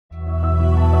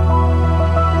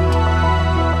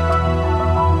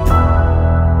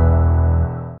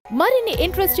మరిన్ని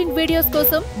interesting videos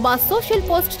కోసం మా సోషల్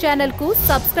పోస్ట్ ఛానల్ కు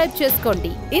సబ్స్క్రైబ్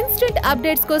చేసుకోండి. ఇన్స్టెంట్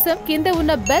అప్డేట్స్ కోసం కింద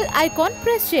ఉన్న బెల్ ఐకాన్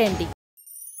ప్రెస్ చేయండి.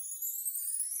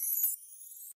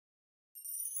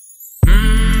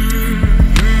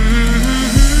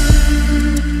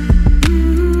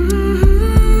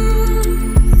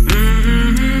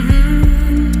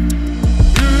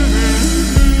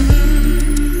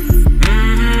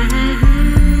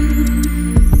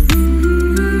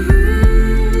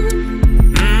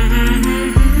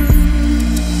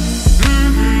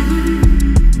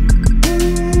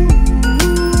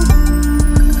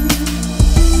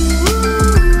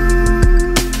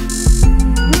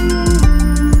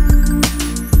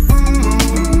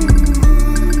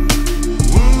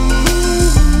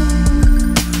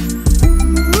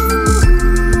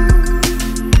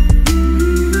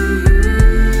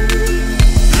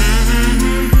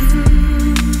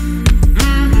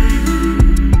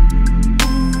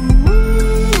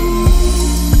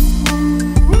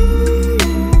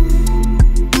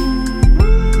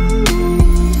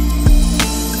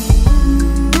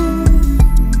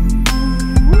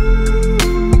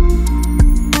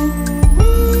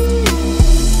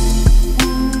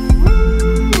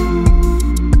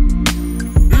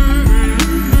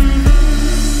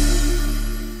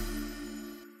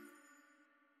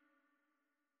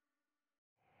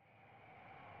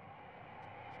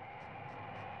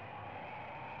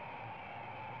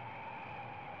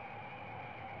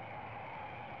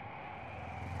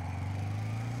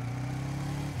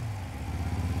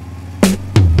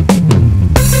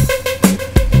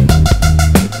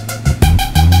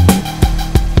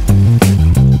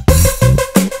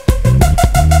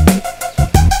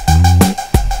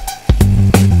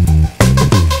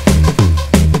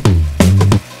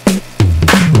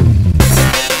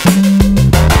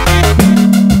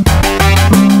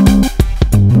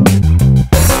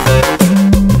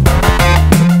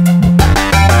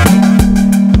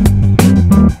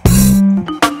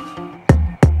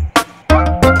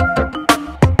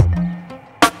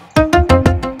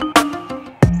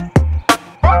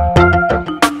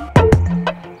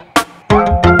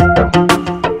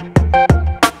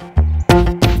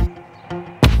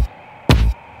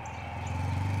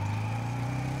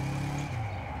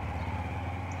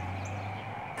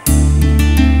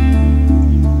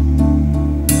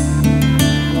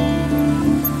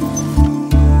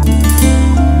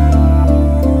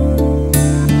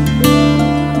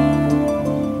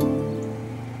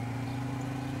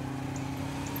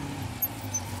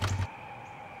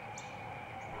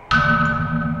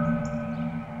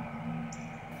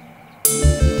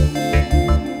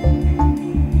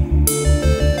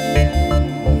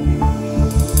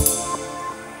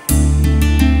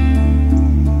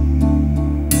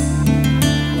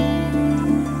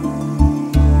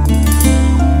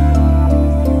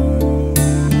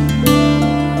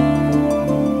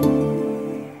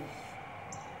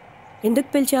 ఎందుకు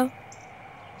పిలిచావు?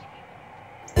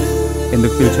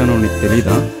 ఎందుకు పిలిచానో నీకు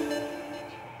తెలీదా?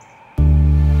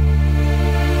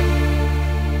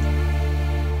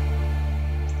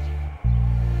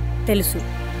 తెలుసు.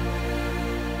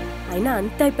 అయినా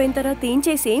అంత అయిపోయిన తర్వాత ఏం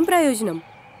చేసి ఏం ప్రయోజనం?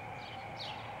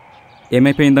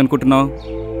 ఏమైపోయింది అనుకుంటున్నావు?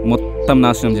 మొత్తం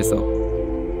నాశనం చేసావు.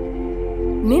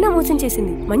 నేనా మోసం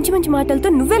చేసింది? మంచి మంచి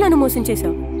మాటలతో నువ్వే నన్ను మోసం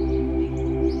చేసావు.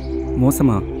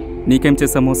 మోసమా? నీకేం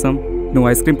చేసా మోసం? నువ్వు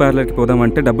ఐస్ క్రీమ్ పార్లర్కి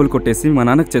పోదామంటే డబ్బులు కొట్టేసి మా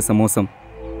నాన్నకు చేసా మోసం.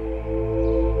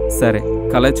 సరే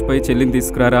కాలేజ్ పోయి చెల్లిని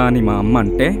తీసుకురారా అని మా అమ్మ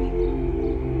అంటే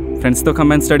ఫ్రెండ్స్తో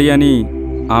కంబైన్ స్టడీ అని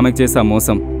ఆమెకు చేసా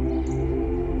మోసం.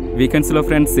 వీకెండ్స్లో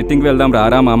ఫ్రెండ్స్ సిట్టింగ్కి వెళ్దాం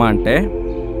రారా మామ అంటే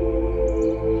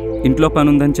ఇంట్లో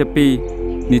పని ఉందని చెప్పి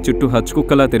నీ చుట్టూ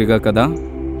హచ్చుకుక్కలా తిరిగా కదా.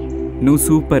 నువ్వు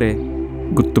సూపరే,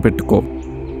 గుర్తుపెట్టుకో.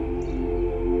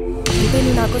 అంటే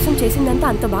నువ్వు నా కోసం చేసిందంతా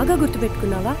అంత బాగా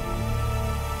గుర్తుపెట్టుకున్నావా?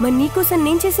 మరి నీకోసం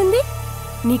నేను చేసింది?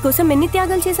 నీకోసం ఎన్ని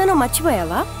త్యాగాలు చేశానో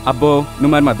మర్చిపోయావా? అబ్బో,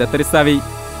 నువ్వు మరి మధ్య తరిస్తావి.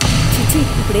 చిచ్చి,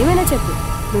 ఇప్పుడు ఏమైనా చెప్పు.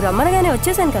 నువ్వు రమ్మనగానే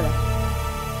వచ్చేసాను కదా.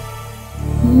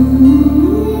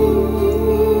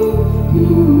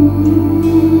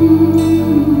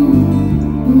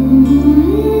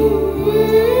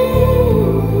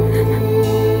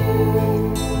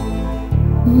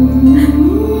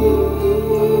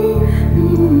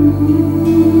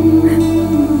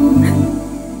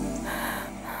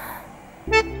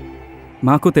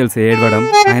 మాకు తెలుసు ఏడవడం,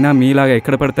 అయినా మీలాగా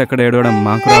ఎక్కడ పడితే అక్కడ ఏడవడం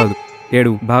మాకు రాదు.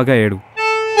 ఏడు, బాగా ఏడు.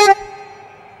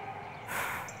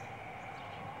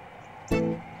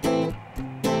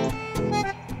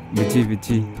 విజ్జి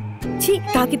విజ్జి ఛీ,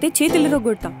 తాకితే చేతులు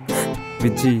రొగ్గొడతా.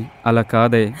 విజ్జి అలా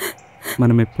కాదే,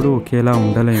 మనం ఎప్పుడూ ఒకేలా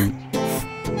ఉండలేము.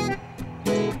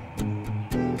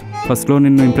 ఫస్ట్లో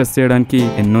నిన్ను ఇంప్రెస్ చేయడానికి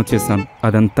ఎన్నో చేశాను,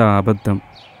 అదంతా అబద్ధం.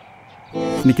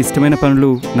 నీకు ఇష్టమైన పనులు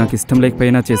నాకు ఇష్టం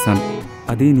లేకపోయినా చేశాను.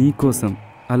 అది నీ కోసం.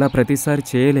 అలా ప్రతిసారి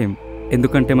చేయలేం,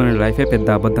 ఎందుకంటే మన లైఫే పెద్ద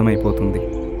అబద్ధం అయిపోతుంది.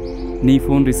 నీ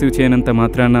ఫోన్ రిసీవ్ చేయనంత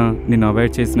మాత్రాన నిన్ను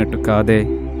అవాయిడ్ చేసినట్టు కాదే.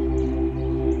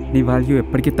 నీ వాల్యూ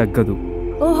ఎప్పటికీ తగ్గదు.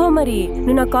 ఓహో, మరి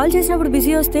నువ్వు నాకు కాల్ చేసినప్పుడు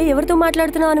బిజీ వస్తే ఎవరితో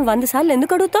మాట్లాడుతున్నావు అని 100 సార్లు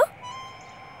ఎందుకు అడుగుతావు?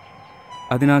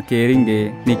 అది నా కేరింగే.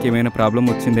 నీకేమైనా ప్రాబ్లం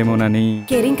వచ్చిందేమోనని.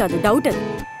 కేరింగ్ కాదు, డౌట్ అది.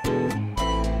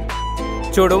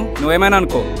 చూడు, నువ్వేమైనా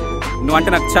అనుకో,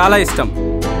 నువ్వంటే నాకు చాలా ఇష్టం.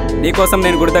 నీకోసం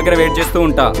నేను గుడి దగ్గర వెయిట్ చేస్తూ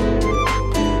ఉంటా.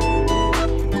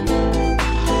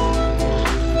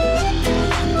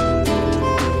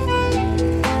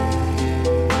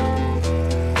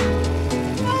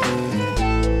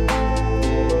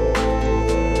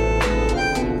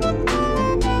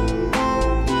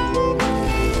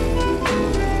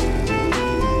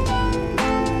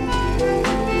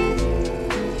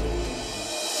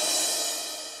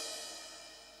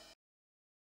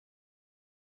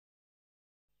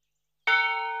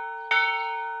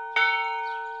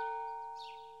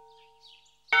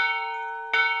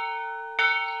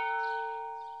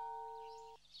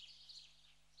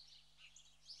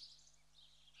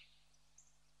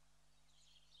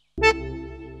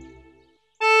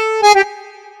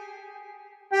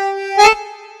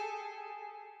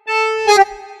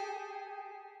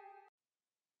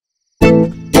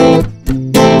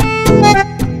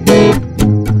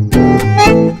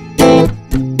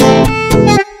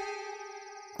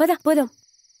 పోదాం.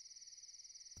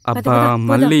 అబ్బా,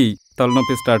 మళ్ళీ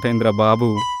తలనొప్పి స్టార్ట్ అయిందిరా బాబు.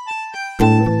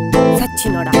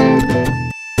 సచ్చినోడా.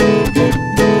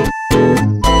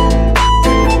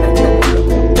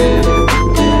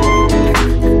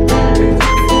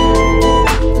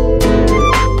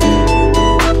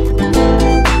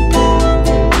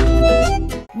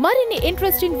 మరిన్ని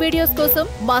ఇంట్రెస్టింగ్ వీడియోస్ కోసం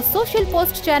మా సోషల్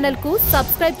పోస్ట్ ఛానల్ కు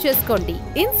సబ్స్క్రైబ్ చేసుకోండి.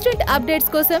 ఇన్స్టెంట్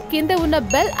అప్డేట్స్ కోసం కింద ఉన్న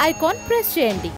బెల్ ఐకాన్ ప్రెస్ చేయండి.